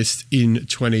of my list in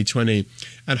 2020.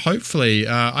 And hopefully,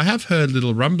 I have heard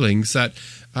little rumblings that,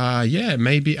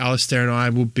 maybe Alistair and I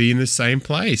will be in the same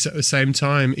place at the same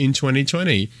time in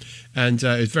 2020. And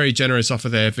it's very generous offer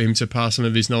there for him to pass some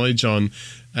of his knowledge on.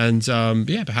 And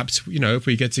perhaps, if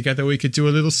we get together, we could do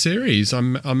a little series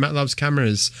on Matt Loves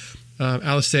Cameras.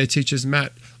 Alistair teaches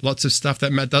Matt lots of stuff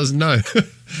that Matt doesn't know.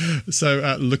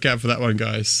 So look out for that one,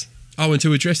 guys. Oh, and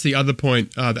to address the other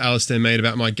point that Alistair made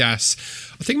about my gas,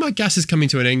 I think my gas is coming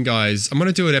to an end, guys. I'm going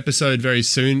to do an episode very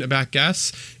soon about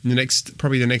gas in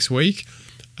probably the next week.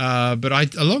 But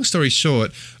a long story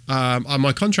short,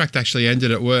 my contract actually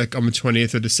ended at work on the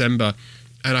 20th of December,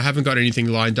 and I haven't got anything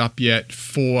lined up yet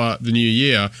for the new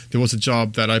year. There was a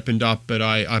job that opened up, but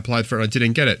I applied for it and I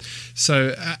didn't get it.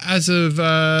 So as of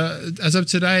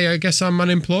today, I guess I'm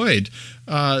unemployed.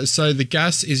 So the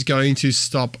gas is going to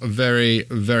stop very,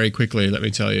 very quickly, let me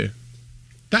tell you.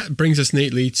 That brings us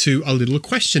neatly to a little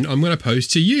question I'm going to pose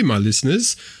to you, my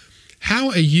listeners. How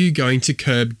are you going to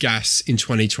curb gas in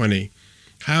 2020?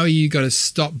 How are you going to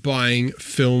stop buying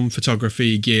film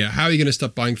photography gear? How are you going to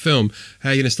stop buying film? How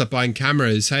are you going to stop buying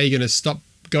cameras? How are you going to stop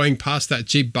going past that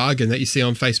cheap bargain that you see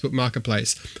on Facebook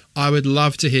Marketplace? I would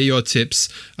love to hear your tips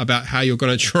about how you're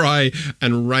going to try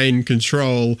and rein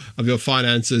control of your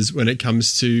finances when it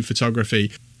comes to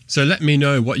photography. So let me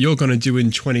know what you're going to do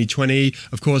in 2020.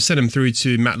 Of course, send them through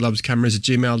to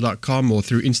mattlovescameras@gmail.com or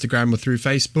through Instagram or through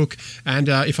Facebook. And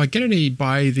if I get any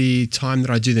by the time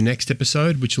that I do the next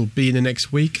episode, which will be in the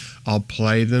next week, I'll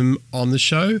play them on the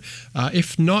show.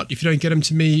 If not, if you don't get them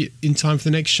to me in time for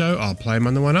the next show, I'll play them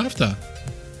on the one after.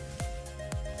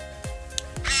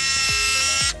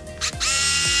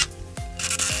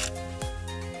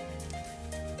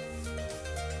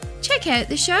 Check out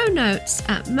the show notes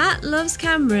at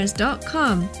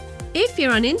mattlovescameras.com. If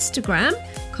you're on Instagram,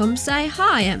 come say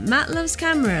hi at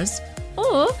mattlovescameras.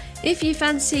 Or if you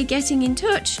fancy getting in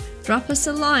touch, drop us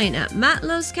a line at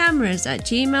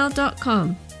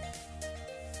mattlovescameras@gmail.com.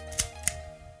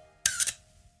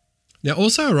 Now,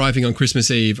 also arriving on Christmas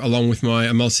Eve, along with my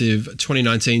Emulsive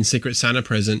 2019 Secret Santa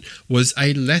present, was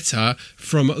a letter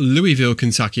from Louisville,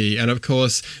 Kentucky. And of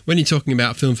course, when you're talking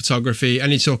about film photography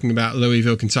and you're talking about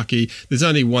Louisville, Kentucky, there's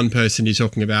only one person you're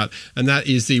talking about, and that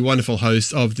is the wonderful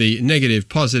host of the Negative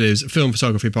Positives Film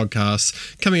Photography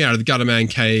Podcast, coming out of the Gutterman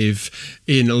Cave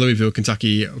in Louisville,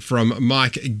 Kentucky, from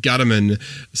Mike Gutterman.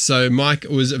 So Mike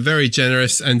was very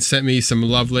generous and sent me some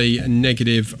lovely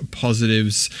Negative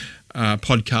Positives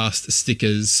podcast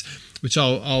stickers, which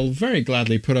I'll very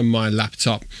gladly put on my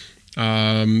laptop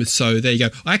So there you go.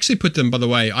 I actually put them, by the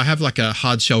way, I have like a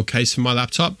hard shell case for my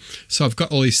laptop. So I've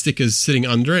got all these stickers sitting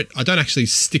under it. I don't actually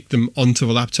stick them onto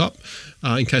a laptop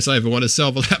in case I ever want to sell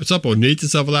a laptop or need to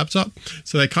sell a laptop.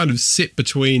 So they kind of sit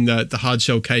between the hard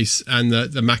shell case and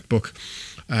the MacBook.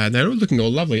 They're all looking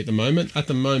all lovely at the moment. I'll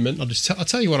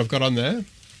tell you what I've got on there.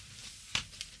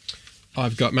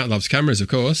 I've got Matt Loves Cameras, of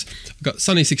course. I've got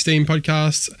Sunny 16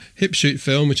 podcasts, Hip Shoot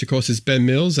Film, which of course is Ben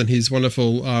Mills and his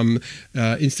wonderful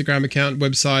Instagram account,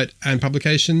 website, and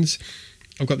publications.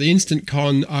 I've got the Instant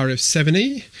Con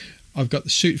RF70. I've got the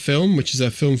Shoot Film, which is a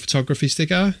film photography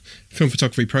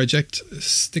project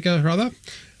sticker, rather.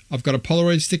 I've got a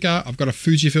Polaroid sticker. I've got a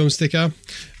Fujifilm sticker,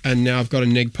 and now I've got a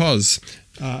Neg Pos.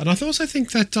 And I also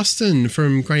think that Dustin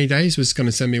from Grainy Days was going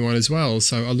to send me one as well.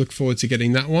 So I look forward to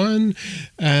getting that one.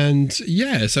 And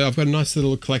yeah, so I've got a nice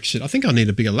little collection. I think I need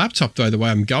a bigger laptop though, the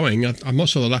way I'm going. I'm not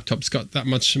sure the laptop's got that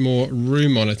much more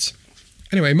room on it.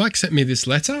 Anyway, Mike sent me this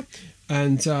letter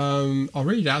and I'll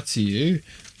read it out to you.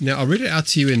 Now, I'll read it out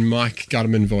to you in Mike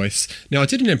Gutterman voice. Now, I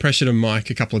did an impression of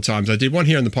Mike a couple of times. I did one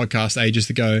here on the podcast ages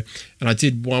ago, and I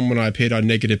did one when I appeared on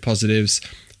Negative Positives.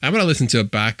 And when I listened to it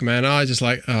back, man, I just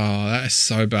like, oh, that is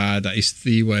so bad. That is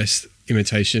the worst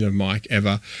imitation of Mike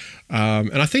ever.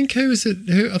 And I think, I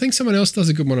think someone else does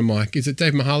a good one of Mike. Is it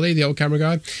Dave Mahali, the old camera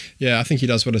guy? Yeah, I think he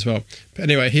does one as well. But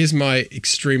anyway, here's my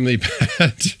extremely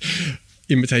bad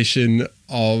imitation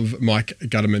of Mike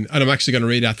Gutterman. And I'm actually going to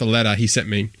read out the letter he sent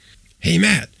me. Hey,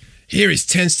 Matt, here is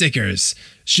 10 stickers.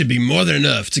 Should be more than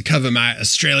enough to cover my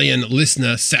Australian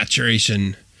listener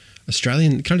saturation.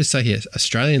 Can I just say here,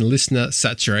 Australian listener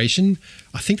saturation?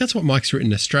 I think that's what Mike's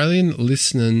written, Australian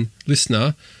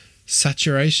listener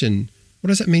saturation. What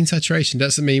does that mean, saturation?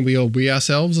 Does it mean we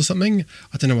ourselves or something?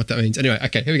 I don't know what that means. Anyway,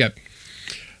 okay, here we go.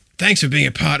 Thanks for being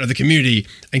a part of the community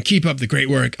and keep up the great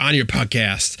work on your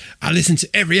podcast. I listen to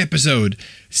every episode.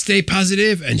 Stay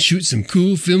positive and shoot some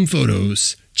cool film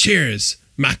photos. Cheers,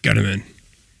 Mike Gutterman.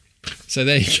 So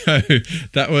there you go.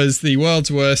 That was the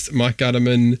world's worst Mike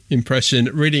Gutterman impression,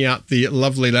 reading out the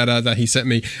lovely letter that he sent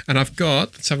me. And I've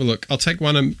got, let's have a look. I'll take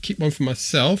one and keep one for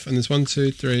myself. And there's 1,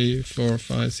 2, 3, 4,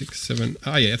 5, 6, 7.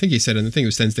 Oh yeah, I think he said it. I think it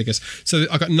was 10 stickers. So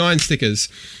I've got 9 stickers.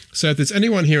 So if there's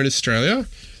anyone here in Australia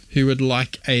who would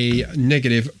like a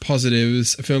Negative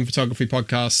Positives film photography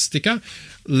podcast sticker,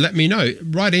 let me know.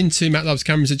 Write into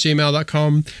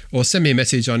mattlovescameras@gmail.com or send me a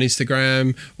message on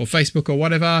Instagram or Facebook or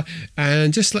whatever,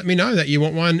 and just let me know that you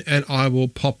want one and I will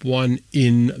pop one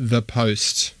in the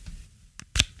post.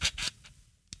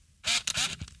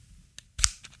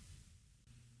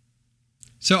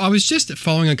 So I was just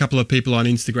following a couple of people on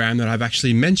Instagram that I've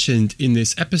actually mentioned in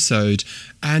this episode,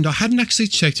 and I hadn't actually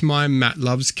checked my Matt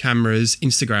Loves Cameras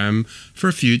Instagram for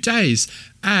a few days.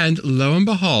 And lo and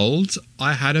behold,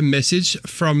 I had a message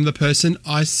from the person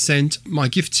I sent my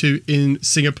gift to in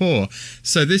Singapore.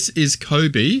 So this is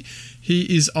Kobe.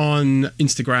 He is on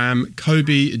Instagram,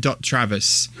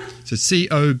 kobe.travis. So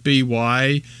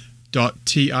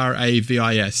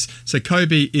Koby.travis. So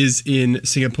Kobe is in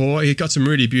Singapore. He got some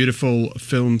really beautiful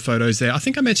film photos there. I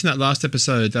think I mentioned that last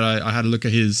episode that I had a look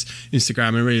at his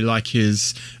Instagram and really like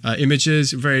his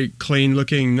images. Very clean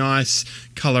looking, nice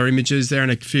color images there,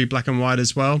 and a few black and white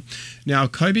as well. Now,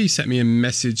 Kobe sent me a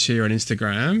message here on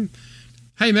Instagram.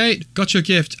 Hey mate, got your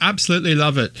gift. Absolutely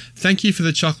love it. Thank you for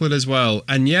the chocolate as well.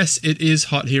 And yes, it is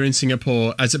hot here in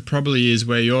Singapore, as it probably is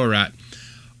where you're at.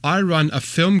 I run a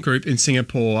film group in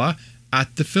Singapore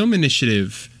at The Film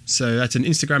Initiative. So that's an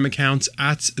Instagram account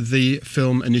at The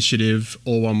Film Initiative,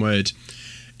 all one word.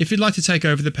 If you'd like to take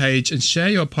over the page and share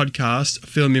your podcast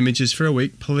film images for a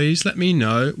week, please let me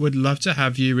know. Would love to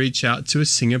have you reach out to a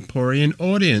Singaporean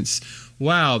audience.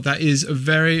 Wow, that is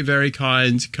very, very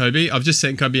kind, Kobe. I've just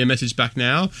sent Kobe a message back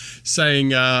now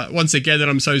saying once again that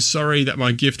I'm so sorry that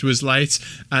my gift was late,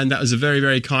 and that was a very,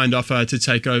 very kind offer to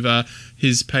take over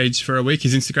his page for a week,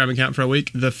 his Instagram account for a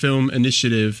week, The Film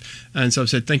Initiative. And so I've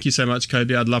said, thank you so much,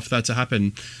 Kobe. I'd love for that to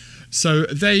happen. So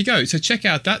there you go. So check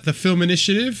out that, The Film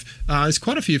Initiative. There's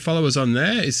quite a few followers on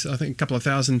there. I think a couple of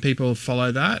thousand people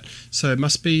follow that. So it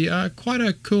must be quite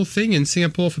a cool thing in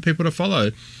Singapore for people to follow.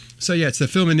 So yeah, it's The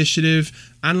Film Initiative,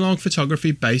 analog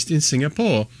photography based in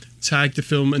Singapore. Tag The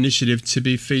Film Initiative to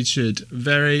be featured.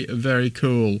 Very, very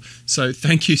cool. So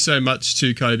thank you so much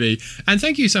to Kobe. And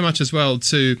thank you so much as well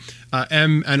to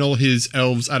M and all his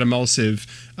elves at Emulsive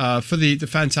for the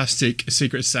fantastic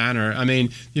Secret Santa. I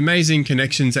mean, the amazing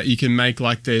connections that you can make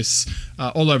like this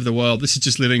all over the world. This is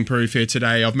just living proof here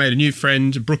today. I've made a new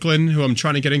friend, Brooklyn, who I'm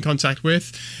trying to get in contact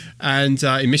with, and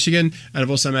in Michigan. And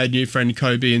I've also made a new friend,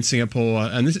 Kobe, in Singapore.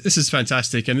 And this is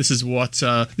fantastic. And this is what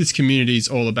this community is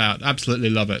all about.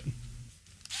 Absolutely love it.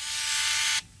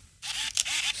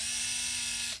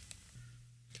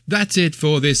 That's it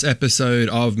for this episode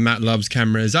of Matt Loves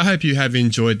Cameras. I hope you have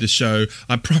enjoyed the show.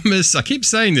 I promise, I keep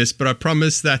saying this, but I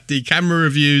promise that the camera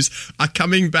reviews are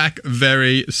coming back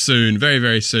very soon, very,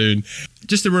 very soon.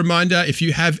 Just a reminder, if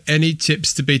you have any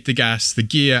tips to beat the gas, the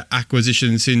gear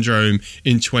acquisition syndrome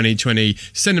in 2020,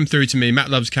 send them through to me,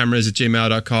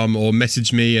 mattlovescameras@gmail.com, or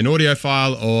message me an audio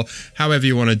file, or however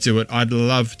you want to do it. I'd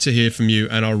love to hear from you,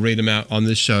 and I'll read them out on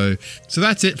the show. So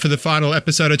that's it for the final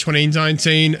episode of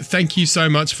 2019. Thank you so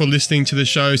much for listening to the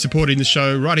show, supporting the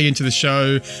show, writing into the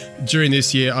show during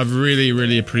this year. I've really,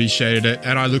 really appreciated it,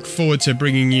 and I look forward to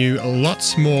bringing you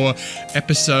lots more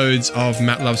episodes of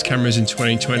Matt Loves Cameras in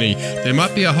 2020. There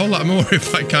might be a whole lot more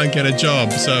if I can't get a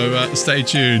job, so stay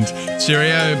tuned.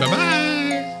 Cheerio, bye-bye.